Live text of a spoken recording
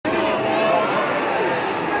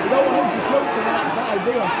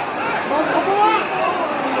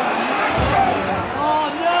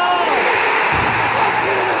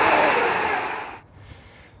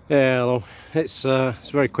Yeah, hello. It's a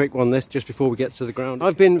very quick one, this, just before we get to the ground.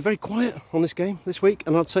 I've been very quiet on this game this week,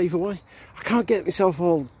 and I'll tell you for why. I can't get myself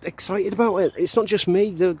all excited about it. It's not just me,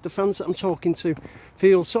 the fans that I'm talking to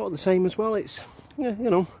feel sort of the same as well. It's, yeah, you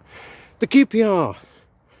know, the QPR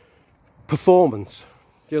performance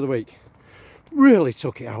the other week really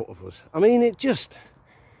took it out of us. I mean,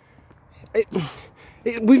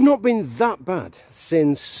 we've not been that bad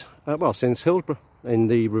since, well, since Hillsborough in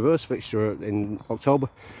the reverse fixture in October,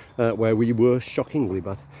 where we were shockingly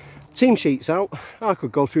bad. Team sheets out. I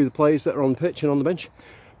could go through the players that are on the pitch and on the bench.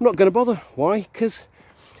 I'm not going to bother. Why? Because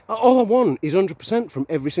all I want is 100% from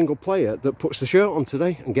every single player that puts the shirt on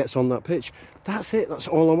today and gets on that pitch. That's it. That's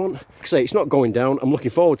all I want. Like I say, it's not going down. I'm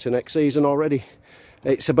looking forward to next season already.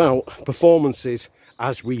 It's about performances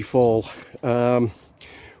as we fall.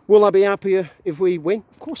 Will I be happier if we win?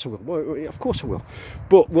 Of course I will. Of course I will.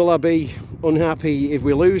 But will I be unhappy if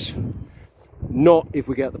we lose? Not if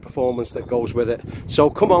we get the performance that goes with it. So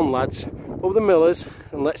come on, lads, over the Millers,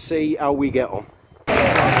 and let's see how we get on.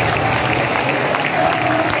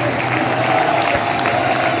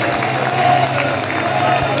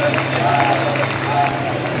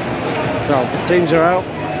 So teams are out.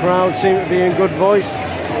 Crowd seem to be in good voice.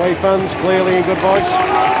 Away fans clearly in good voice.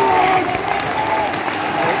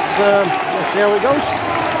 Let's see how it goes.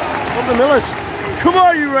 Up the Millers. Come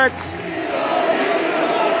on, you Reds!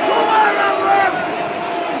 Come on, Reds!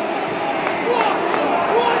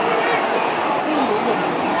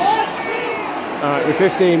 Alright, we're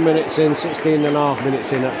 15 minutes in, 16 and a half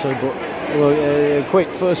minutes in actually, but well,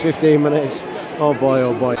 quick first 15 minutes. Oh boy,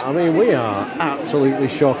 oh boy. I mean, we are absolutely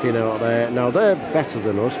shocking out there. Now, they're better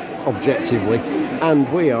than us, objectively, and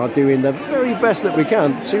we are doing the very best that we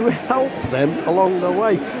can to help them along the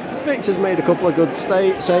way. Victor's made a couple of good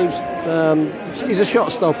saves. He's a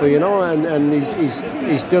shot stopper, you know, and he's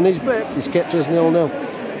done his bit. He's kept us 0-0.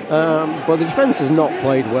 But the defence has not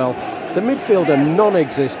played well. The midfield are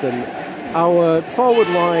non-existent. Our forward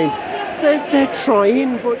line, they're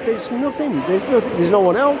trying, but there's nothing. There's no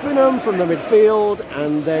one helping them from the midfield,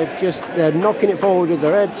 and they're knocking it forward with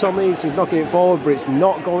their head. Tommy's is knocking it forward, but it's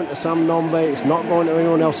not going to Sam Nombe. It's not going to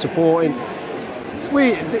anyone else supporting.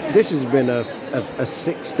 This has been a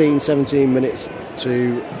 16-17 minutes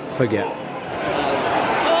to forget.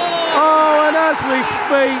 Oh, and as we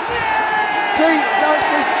speak, see,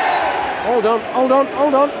 hold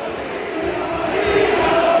on.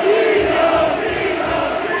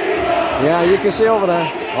 Yeah, you can see over there,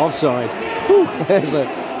 offside. Whew, there's a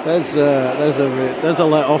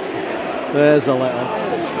let off. There's a let off.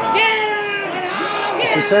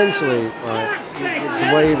 It's essentially like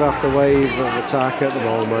wave after wave of attack at the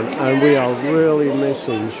moment, and we are really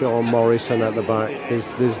missing Sean Morrison at the back.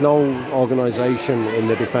 There's no organisation in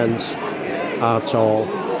the defence at all.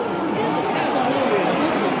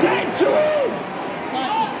 Get to him! It's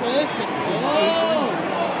like a circus.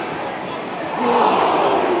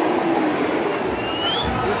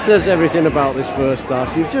 It says everything about this first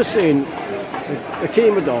half. You've just seen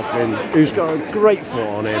Akima Dolphin, who's got a great foot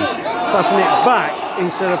on him, passing it back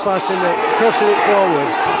instead of crossing it forward.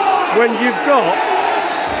 When you've got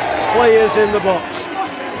players in the box,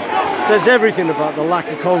 it says everything about the lack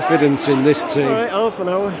of confidence in this team. All right, half an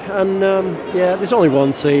hour, and yeah, there's only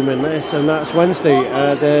one team in this, and that's Wednesday.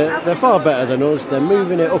 They're far better than us. They're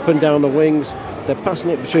moving it up and down the wings. They're passing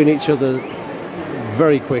it between each other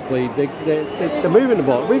very quickly. They're moving the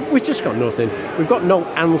ball. We've just got nothing. We've got no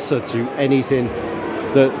answer to anything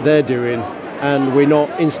that they're doing, and we're not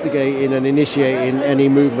instigating and initiating any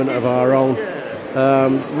movement of our own.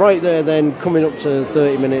 Right there then, coming up to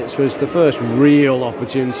 30 minutes, was the first real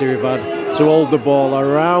opportunity we've had to hold the ball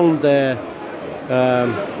around their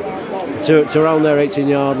to around their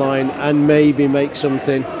 18-yard line and maybe make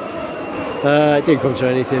something. It didn't come to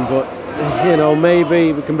anything, but you know,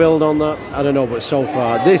 maybe we can build on that. I don't know, but so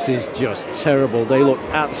far this is just terrible. They look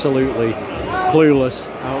absolutely clueless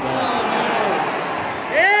out there.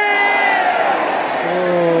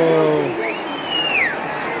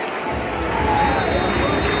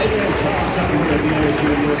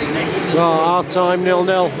 Well, half time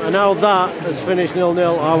 0-0, and how that has finished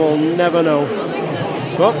 0-0, I will never know.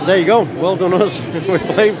 Well, there you go. Well done us. We're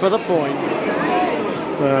playing for the point.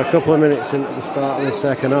 A couple of minutes into the start of the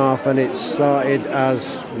second half, and it started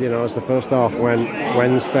as, you know, as the first half went.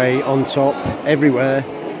 Wednesday on top everywhere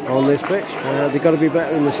on this pitch. They've got to be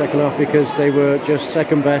better in the second half because they were just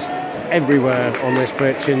second best everywhere on this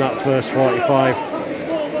pitch in that first 45.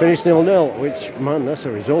 finished 0-0, which, man, that's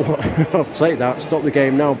a result. I'll take that. Stop the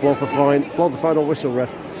game now. Blow the final whistle,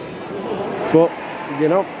 ref. But you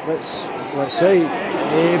know, let's see.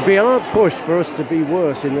 It'd be a hard push for us to be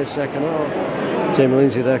worse in this second half. Tim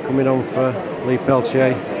Lindsay there coming on for Lee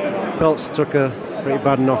Peltier. Peltz took a pretty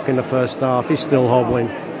bad knock in the first half. He's still hobbling.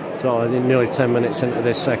 So nearly 10 minutes into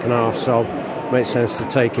this second half, so it makes sense to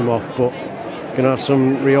take him off. But going to have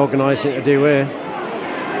some reorganising to do here.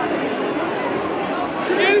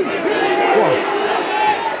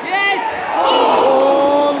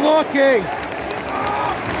 Lucky!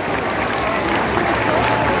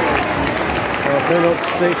 Coming up to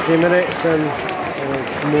 60 minutes and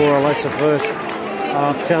more or less the first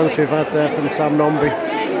chance we've had there from Sam Nomby.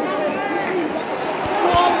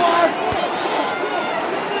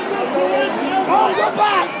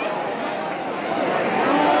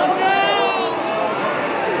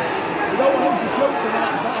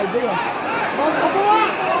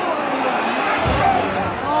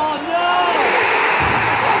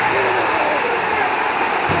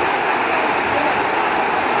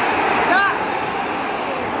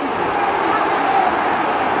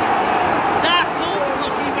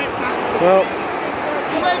 Well,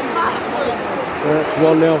 that's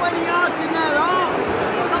 1-0.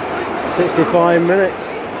 65 minutes.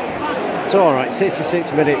 It's alright,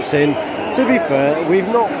 66 minutes in. To be fair, we've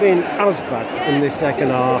not been as bad in this second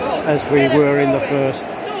half as we were in the first.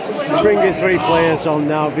 Bringing 3 players on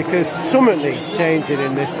now because something needs changing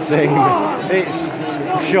in this team. It's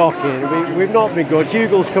shocking. We've not been good.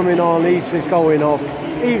 Hugel's coming on, Eves is going off.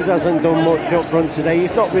 Eves hasn't done much up front today.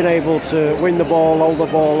 He's not been able to win the ball, hold the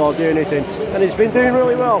ball or do anything. And he's been doing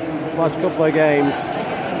really well last couple of games.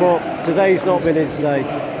 But today's not been his day.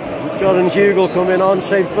 Jordan Hugel coming on.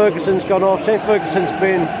 Shane Ferguson's gone off. Shane Ferguson's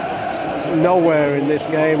been nowhere in this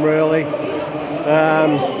game really.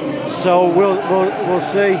 So we'll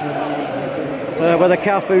see whether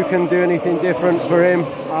Cafu can do anything different for him.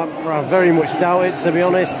 I very much doubt it, to be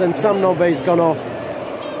honest. And Sam Nombe's gone off.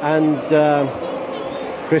 And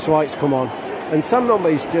Chris White's come on, and Sam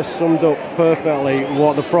Nombe's just summed up perfectly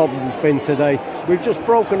what the problem's been today. We've just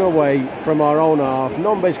broken away from our own half.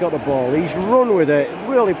 Nombe's got the ball, he's run with it,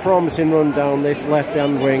 really promising run down this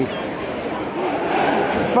left-hand wing.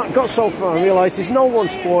 Got so far and realised there's no one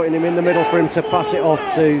supporting him in the middle for him to pass it off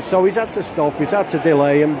to, so he's had to stop, he's had to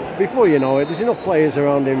delay, and before you know it, there's enough players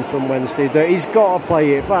around him from Wednesday that he's got to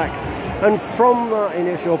play it back. And from that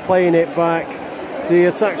initial playing it back, the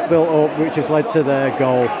attack's built up, which has led to their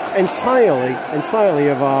goal. Entirely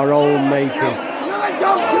of our own making.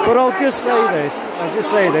 But I'll just say this,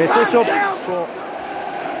 it's up. But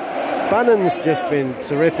Bannon's just been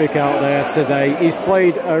terrific out there today. He's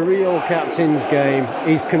played a real captain's game.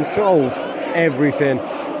 He's controlled everything.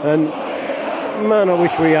 And man, I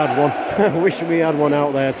wish we had one. I wish we had one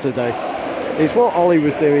out there today. It's what Ollie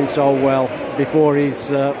was doing so well before his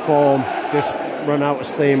form just run out of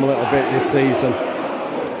steam a little bit this season.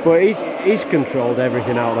 But he's controlled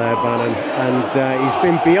everything out there, Bannon, and he's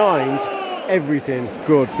been behind everything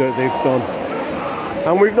good that they've done.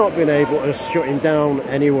 And we've not been able to shut him down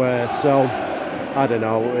anywhere, so I don't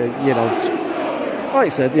know, you know, like I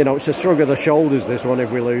said, you know, it's a shrug of the shoulders, this one, if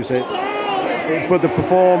we lose it. But the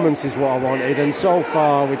performance is what I wanted, and so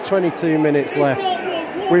far, with 22 minutes left,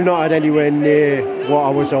 we've not had anywhere near what I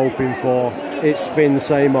was hoping for. It's been the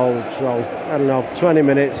same old, so I don't know, 20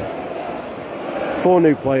 minutes. 4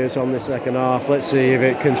 new players on the second half. Let's see if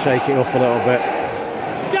it can shake it up a little bit.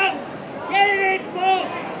 Go! Get it in, Paul!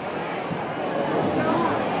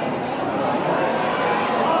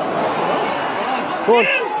 Come on.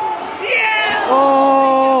 Yeah!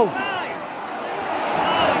 Oh!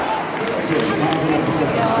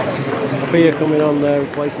 Beer coming on there,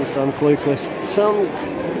 replacing Sam Clucas. Sam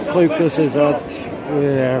Clucas has had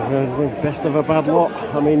best of a bad lot.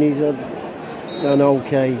 I mean, he's had an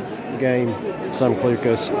okay game, Sam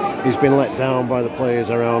Clucas. He's been let down by the players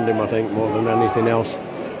around him, I think, more than anything else.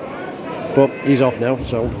 But he's off now,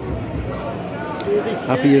 so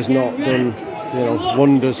happy has not done, you know,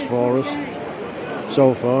 wonders for us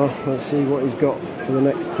so far. Let's see what he's got for the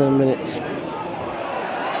next 10 minutes.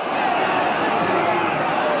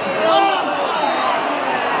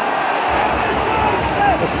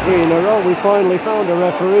 That's 3 in a row. We finally found a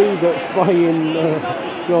referee that's buying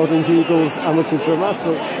Jordan Hugel's amateur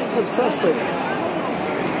dramatics. Fantastic.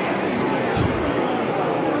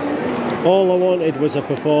 All I wanted was a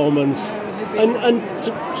performance, and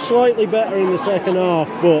slightly better in the second half,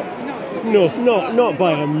 but not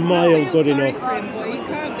by a mile good enough.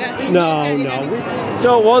 No, we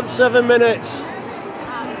don't want 7 minutes.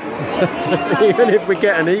 Even if we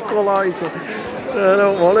get an equaliser, I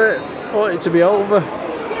don't want it. I want it to be over.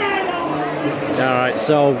 Alright,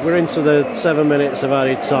 so we're into the 7 minutes of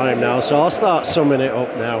added time now, so I'll start summing it up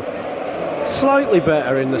now. Slightly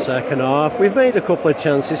better in the second half. We've made a couple of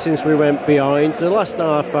chances since we went behind. The last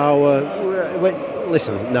half hour...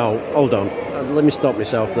 Listen, no, hold on. Let me stop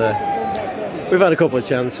myself there. We've had a couple of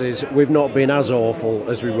chances. We've not been as awful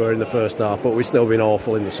as we were in the first half, but we've still been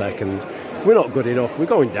awful in the second. We're not good enough. We're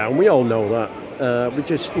going down. We all know that.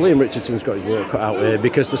 Liam Richardson's got his work cut out here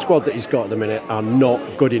because the squad that he's got at the minute are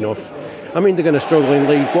not good enough. I mean, they're going to struggle in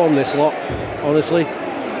League One, this lot, honestly.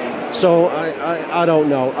 So I don't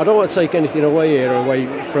know. I don't want to take anything away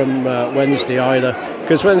from Wednesday either,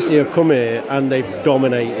 because Wednesday have come here and they've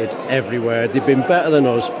dominated everywhere. They've been better than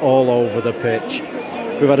us all over the pitch.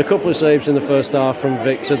 We've had a couple of saves in the first half from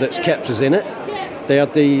Victor that's kept us in it. They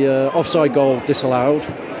had the offside goal disallowed,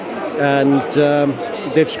 and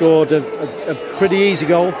they've scored a pretty easy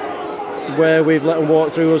goal where we've let them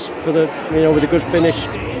walk through us for the, with a good finish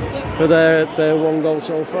for their one goal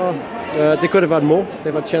so far. They could have had more.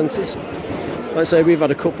 They've had chances. Like I say, we've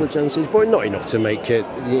had a couple of chances, but not enough to make it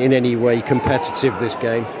in any way competitive this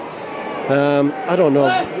game. I don't know.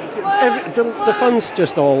 The fans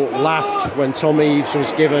just all laughed when Tom Eaves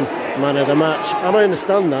was given man of the match, and I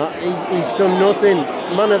understand that. He's done nothing.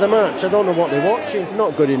 Man of the match. I don't know what they're watching.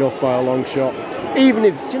 Not good enough by a long shot. Even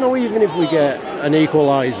if we get an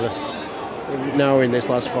equaliser now in this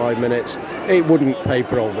last 5 minutes, it wouldn't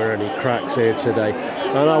paper over any cracks here today.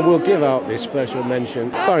 And I will give out this special mention.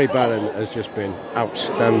 Barry Bannen has just been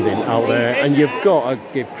outstanding out there, and you've got to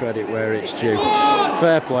give credit where it's due.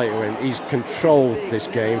 Fair play to him. He's controlled this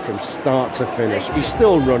game from start to finish. He's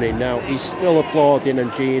still running now. He's still applauding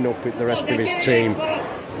and geeing up with the rest of his team.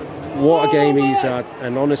 What a game he's had,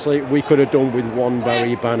 and honestly, we could have done with one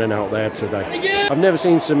Barry Bannen out there today. I've never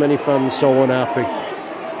seen so many fans so unhappy,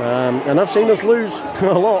 and I've seen us lose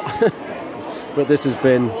a lot, but this has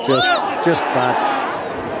been just bad.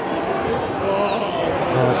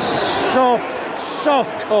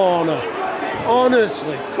 Soft corner.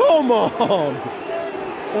 Honestly, come on.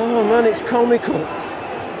 Oh man, it's comical.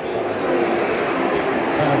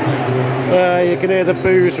 You can hear the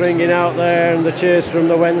boos ringing out there and the cheers from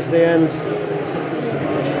the Wednesday end.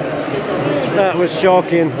 That was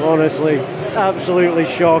shocking, honestly. Absolutely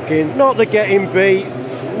shocking. Not the getting beat.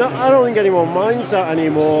 No, I don't think anyone minds that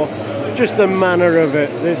anymore. Just the manner of it.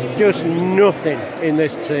 There's just nothing in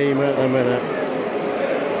this team at the minute.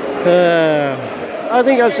 I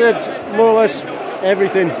think I've said more or less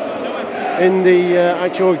everything in the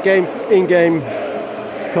actual in-game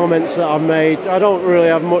comments that I've made. I don't really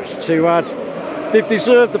have much to add. They've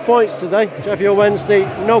deserved the points today, Sheffield Wednesday,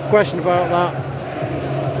 no question about that.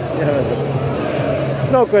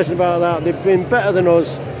 No question about that. They've been better than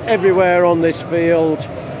us everywhere on this field.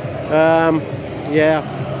 Yeah.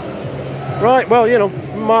 Right, well,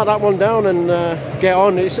 mark that one down and get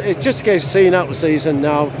on. It's just a case of seeing out the season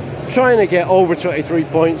now, trying to get over 23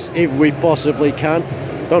 points if we possibly can.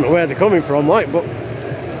 Don't know where they're coming from, but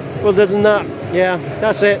other than that, yeah,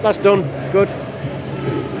 that's it, that's done, good.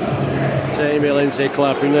 Jamie Lindsay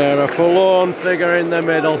clapping there, a forlorn figure in the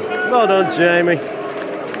middle. Well done, Jamie.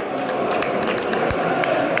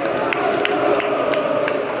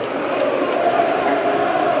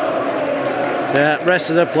 Yeah, rest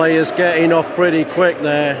of the players getting off pretty quick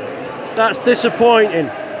there. That's disappointing.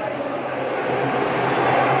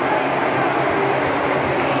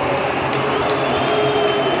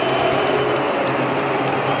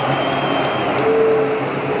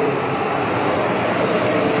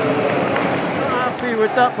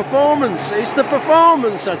 With that performance, it's the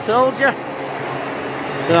performance, I told you.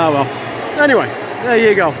 Oh well. Anyway, there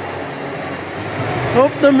you go.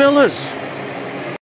 Up the Millers.